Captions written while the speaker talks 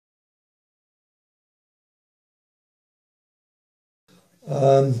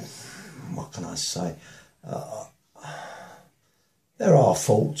What can I say? There are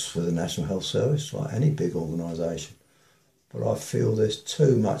faults with the National Health Service, like any big organisation, but I feel there's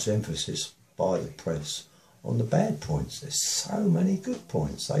too much emphasis by the press on the bad points. There's so many good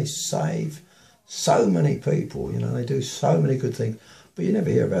points. They save so many people, you know, they do so many good things, but you never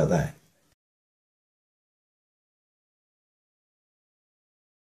hear about that.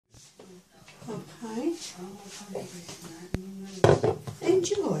 Okay.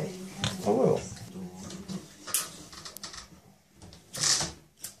 Enjoy. I will.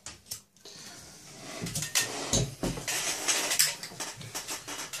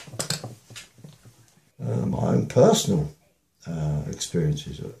 My own personal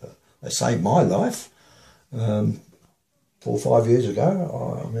experiences. They saved my life. 4 or 5 years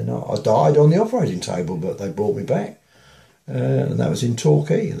ago, I died on the operating table, but they brought me back. And that was in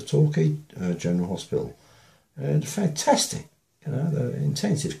Torquay, the Torquay General Hospital. And fantastic. You know, the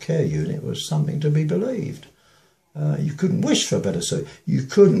intensive care unit was something to be believed. You couldn't wish for better service. You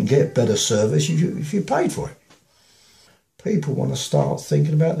couldn't get better service if you paid for it. People want to start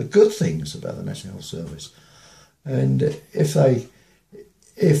thinking about the good things about the National Health Service. And if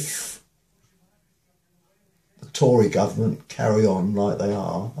the Tory government carry on like they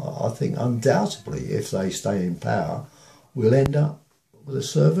are, I think undoubtedly if they stay in power, we'll end up with a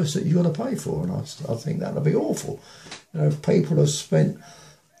service that you've got to pay for. And I think that'll be awful. You know, people have spent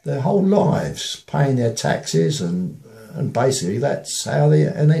their whole lives paying their taxes, and basically that's how the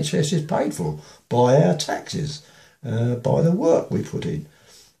NHS is paid for, by our taxes. By the work we put in.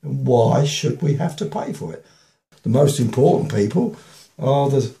 And why should we have to pay for it? The most important people are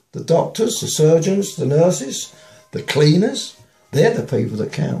the doctors, the surgeons, the nurses, the cleaners. They're the people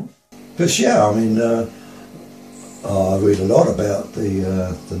that count. But yeah, I mean, I read a lot about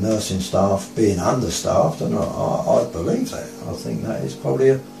the nursing staff being understaffed, and I believe that. I think that is probably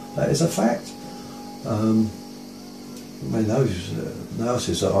a fact. I mean, those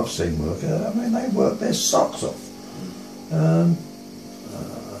nurses that I've seen work, they work their socks off.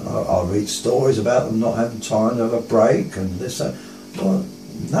 I read stories about them not having time to have a break and this. Well,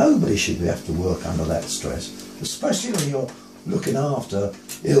 nobody should have to work under that stress, especially when you're looking after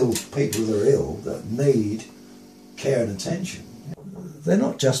people that are ill, that need care and attention. They're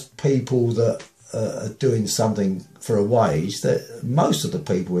not just people that are doing something for a wage. That most of the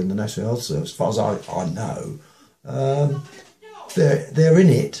people in the National Health Service, as far as I know, they're in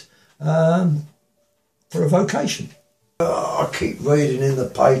it for a vocation. I keep reading in the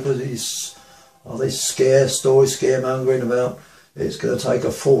paper this scaremongering about it's going to take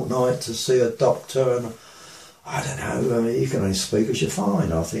a fortnight to see a doctor, and I don't know, you can only speak as you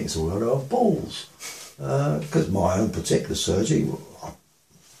find. I think it's all out of balls. Because my own particular surgery, I've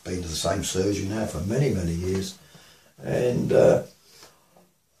been to the same surgery now for many, many years, and I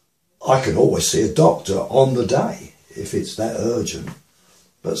can always see a doctor on the day if it's that urgent,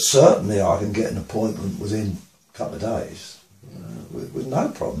 but certainly I can get an appointment within couple of days with no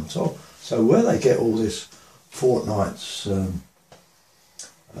problem at all. So where they get all this fortnight's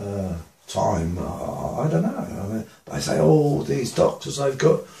time, I don't know. I mean, they say, oh, these doctors, they've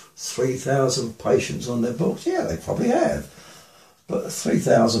got 3,000 patients on their books. Yeah, they probably have, but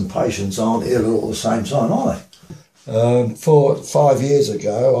 3,000 patients aren't ill all at the same time, are they? 5 years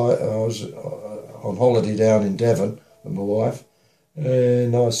ago, I was on holiday down in Devon with my wife,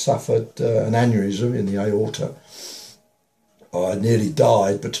 and I suffered an aneurysm in the aorta. I nearly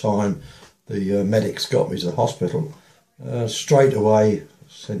died by the time the medics got me to the hospital. Straight away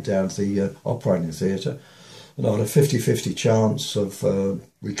sent down to the operating theatre, and I had a 50-50 chance of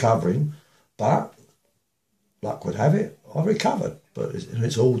recovering, but luck would have it, I recovered. But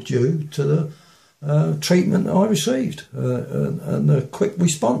it's all due to the treatment that I received and the quick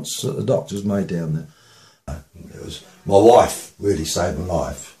response that the doctors made down there. It was my wife really saved my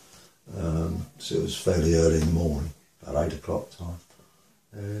life. So it was fairly early in the morning, about 8 o'clock time,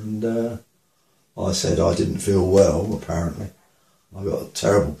 and I said I didn't feel well. Apparently, I got a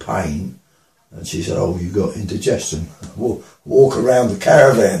terrible pain, and she said, "Oh, you got indigestion. Walk around the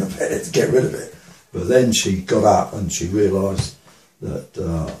caravan a bit to get rid of it." But then she got up and she realised that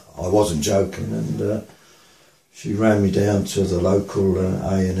I wasn't joking, and she ran me down to the local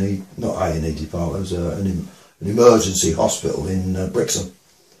A&E, not A&E department, it was an emergency hospital in Brixham,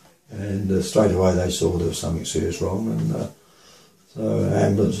 and straight away they saw there was something serious wrong, and so an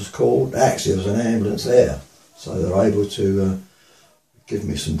ambulance was called. Actually, there was an ambulance there, so they were able to give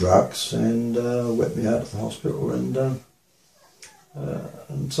me some drugs and whip me out of the hospital, and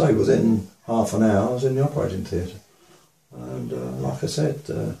so within half an hour I was in the operating theatre. And like I said,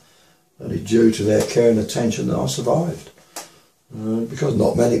 only due to their care and attention that I survived. because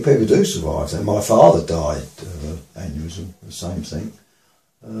not many people do survive. And my father died of aneurysm, the same thing.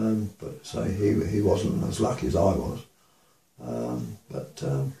 But so he wasn't as lucky as I was. But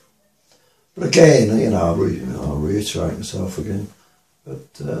again, you know, I'll reiterate myself again. But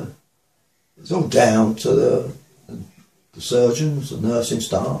it's all down to the surgeons, the nursing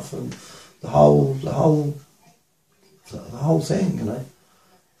staff, and the whole thing, you know.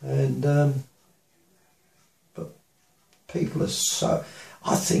 And but people are so.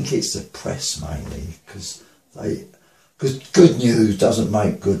 I think it's the press mainly because good news doesn't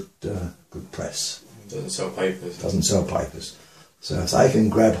make good press. Doesn't sell papers. Doesn't sell papers. So if they can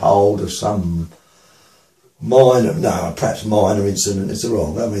grab hold of some perhaps minor incident is the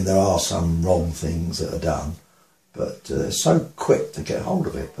wrong. I mean, there are some wrong things that are done, but they're so quick to get hold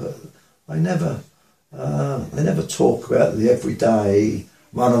of it. But they never talk about the everyday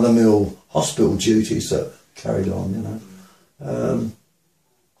run-of-the-mill hospital duties that carried on. You know,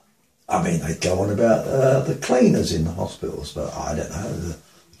 I mean, they go on about the cleaners in the hospitals, but I don't know the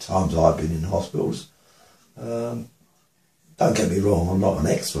times I've been in hospitals. Don't get me wrong, I'm not an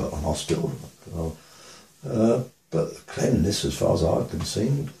expert on hospital, but cleanliness, as far as I'm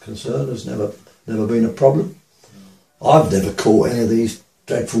concerned, has never been a problem. I've never caught any of these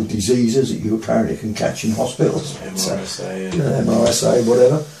dreadful diseases that you apparently can catch in hospitals. MRSA, MRSA,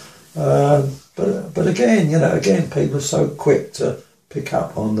 whatever. But again, you know, people are so quick to pick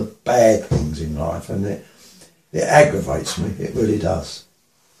up on the bad things in life, and it aggravates me. It really does.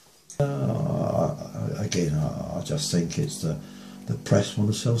 I just think it's the press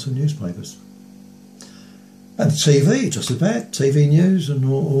want to sell some newspapers. And TV, just about, TV news and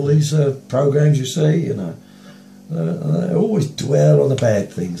all these programmes you see, you know. They always dwell on the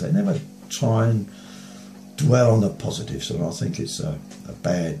bad things. They never try and dwell on the positives, and I think it's a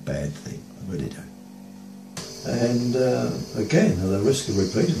bad thing. I really do. And again, at the risk of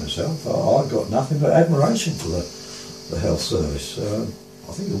repeating myself, I've got nothing but admiration for the health service. I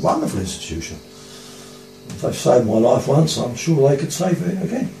think it's a wonderful institution. If they've saved my life once, I'm sure they could save it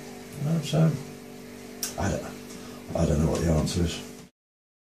again. You know, so I don't know. I don't know what the answer is.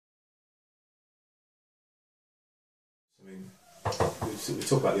 I mean, we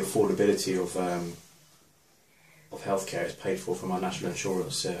talk about the affordability of healthcare. It's paid for from our national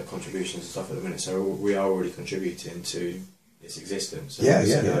insurance contributions and stuff at the minute. So we are already contributing to its existence. And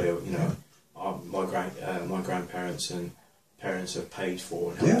earlier, you know, my grandparents and parents have paid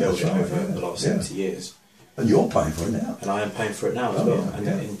for and helped build it over the last 70 years. And you're paying for it now. And I am paying for it now as well. And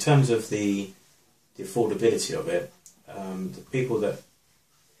in terms of the affordability of it, the people that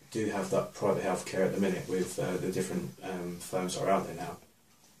do have that private healthcare at the minute with the different firms that are out there now,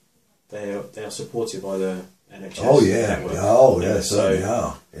 they are supported by the NHS. Oh yeah, network. Certainly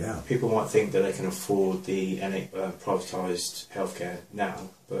are. Yeah. People might think that they can afford the privatised healthcare now,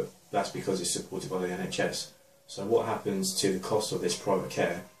 but that's because it's supported by the NHS. So what happens to the cost of this private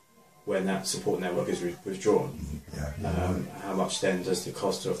care when that support network is withdrawn? How much then does the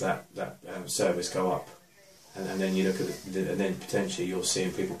cost of that service go up? And then you look at and then potentially you're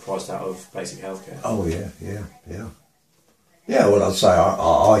seeing people priced out of basic healthcare. Oh yeah. Yeah, well, I'd say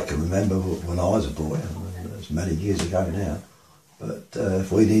I can remember when I was a boy, and it's many years ago now, but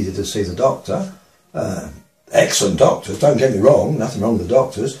if we needed to see the doctor, excellent doctors, don't get me wrong, nothing wrong with the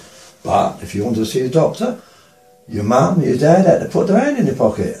doctors, but if you wanted to see the doctor, your mum, your dad had to put their hand in your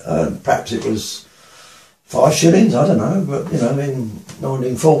pocket. Perhaps it was 5 shillings, I don't know, but you know, in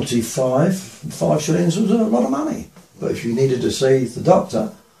 1945, 5 shillings was a lot of money. But if you needed to see the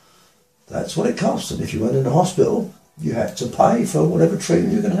doctor, that's what it cost. And if you went in the hospital, you had to pay for whatever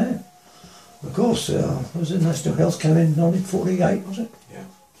treatment you were going to have. Of course, was it National Health came in 1948, was it? Yeah.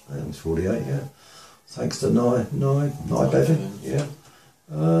 I think it was 48, yeah. Thanks to Bevan, yeah.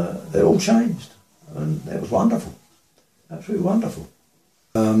 It all changed, and it was wonderful, absolutely wonderful.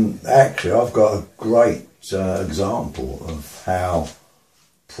 Actually, I've got a great example of how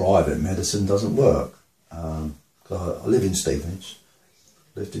private medicine doesn't work. I live in Stevenage,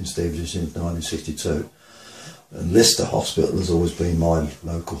 lived in Stevenage since 1962, and Lister Hospital has always been my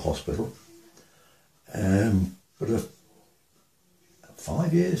local hospital. But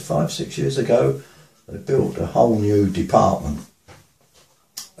 5, 6 years ago, they built a whole new department,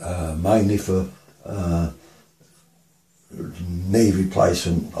 mainly for knee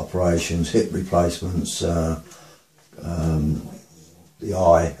replacement operations, hip replacements, the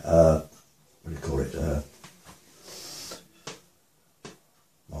eye, what do you call it?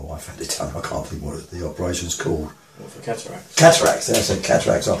 My wife had it done, I can't think what the operation's called. What, for cataracts? Cataracts, I said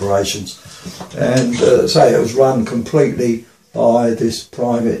cataracts operations. And it was run completely by this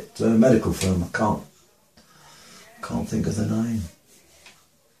private medical firm. I can't can't think of the name.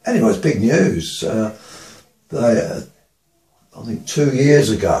 Anyway, it's big news. I think 2 years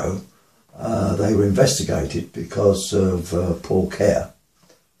ago, they were investigated because of poor care.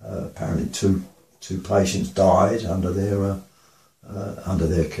 Apparently, two patients died under their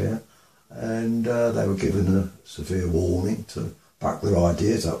care, and they were given a severe warning to back their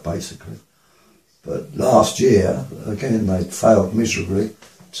ideas up, basically. But last year, again, they'd failed miserably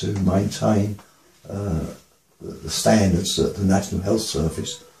to maintain the standards that the National Health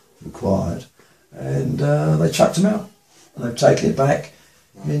Service required, and they chucked them out, and they've taken it back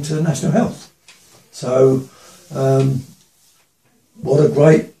into National Health. So, what a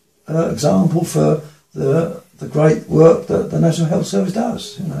great example for the great work that the National Health Service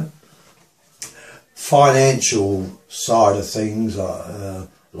does, you know. Financial side of things,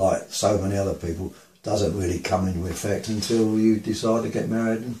 like so many other people, doesn't really come into effect until you decide to get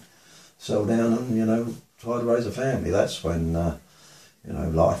married and settle down and, you know, try to raise a family. That's when, you know,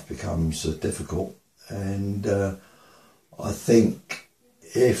 life becomes difficult. And I think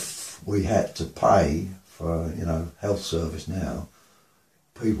if we had to pay for, you know, health service now,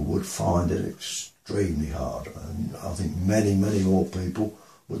 people would find it extremely hard. And I think many, many more people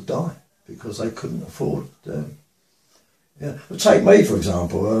would die because they couldn't afford. Yeah. But take me, for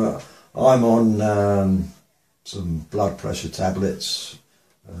example. I'm on some blood pressure tablets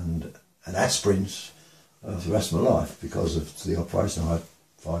and aspirins for the rest of my life because of the operation I had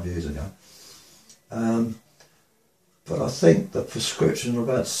 5 years ago. But I think the prescriptions are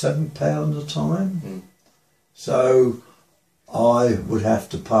about £7 a time. Mm. So I would have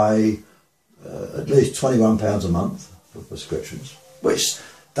to pay at least £21 a month for prescriptions, which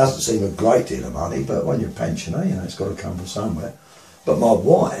doesn't seem a great deal of money, but when you're a pensioner, you know, it's got to come from somewhere. But my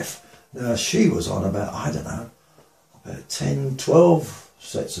wife, now she was on about, I don't know, about 10, 12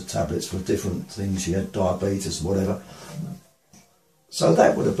 sets of tablets for different things. She had diabetes and whatever. So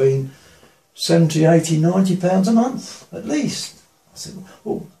that would have been 70, 80, 90 pounds a month, at least. I said,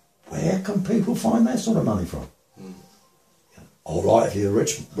 well, where can people find that sort of money from? Mm. All right, if you're a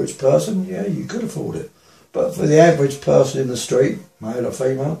rich person, yeah, you could afford it. But for the average person in the street, male or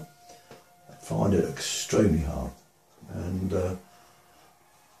female, I find it extremely hard. And the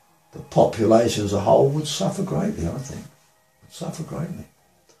population as a whole would suffer greatly, I think. Would suffer greatly.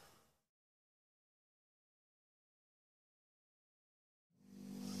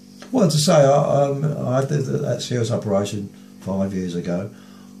 Well, to say, I did that serious operation 5 years ago.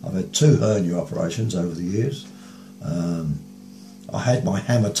 I've had 2 hernia operations over the years. I had my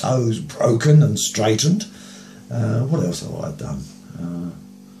hammer toes broken and straightened. What else have I done?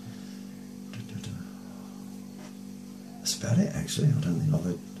 That's about it, actually. I don't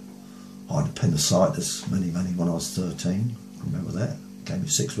think I had appendicitis many when I was 13. I remember that. It gave me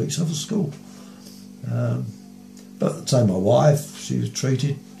 6 weeks off of school. But so my wife, she was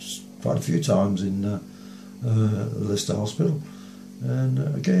treated quite a few times in Leicester Hospital, and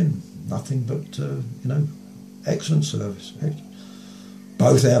again, nothing but you know, excellent service.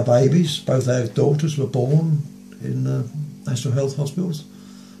 Both our babies, both our daughters were born in National Health Hospitals,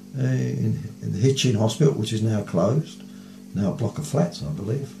 in the Hitchin Hospital, which is now closed, now a block of flats, I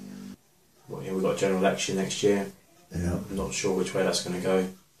believe. Well, yeah, we've got a general election next year. Yeah. I'm not sure which way that's going to go.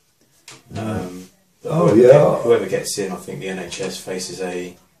 Whoever gets in, I think the NHS faces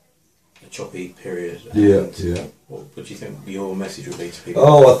a choppy period. Yeah. What do you think your message would be to people?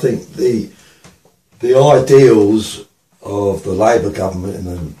 Oh, I think the ideals of the Labour government in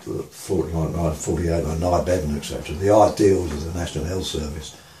the 48, Bevan, etc., the ideals of the National Health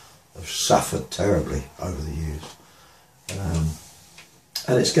Service have suffered terribly over the years.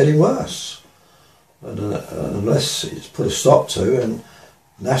 And it's getting worse. And unless it's put a stop to and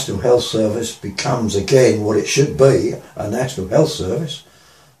National Health Service becomes again what it should be, a National Health Service,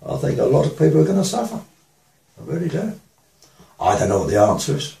 I think a lot of people are going to suffer. I really do. I don't know what the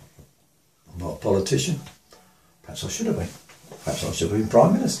answer is. I'm not a politician. Perhaps I should have been. Perhaps I should have been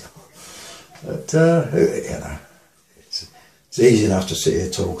Prime Minister. But, you know, it's easy enough to sit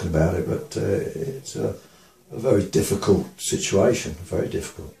here talking about it, but it's a very difficult situation, very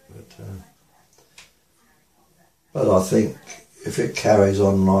difficult. But I think if it carries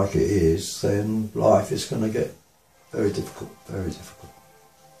on like it is, then life is going to get very difficult, very difficult.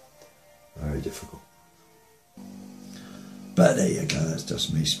 Very difficult. But there you go, that's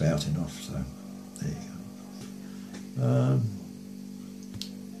just me spouting off, so there you go.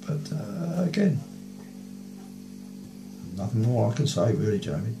 But again, nothing more I can say really,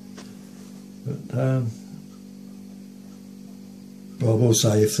 Jamie. But I will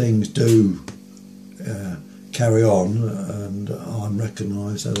say, if things do carry on and I'm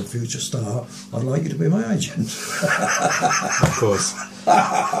recognised as a future star, I'd like you to be my agent. Of course.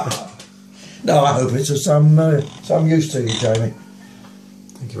 No, I hope it's of some use to you, Jamie.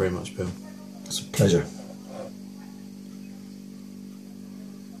 Thank you very much, Bill. It's a pleasure.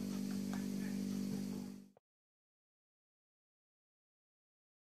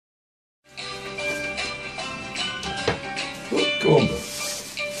 Go on, Bill.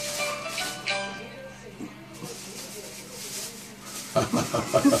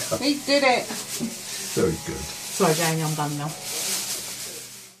 He did it. Very good. Sorry, Jamie, I'm done now.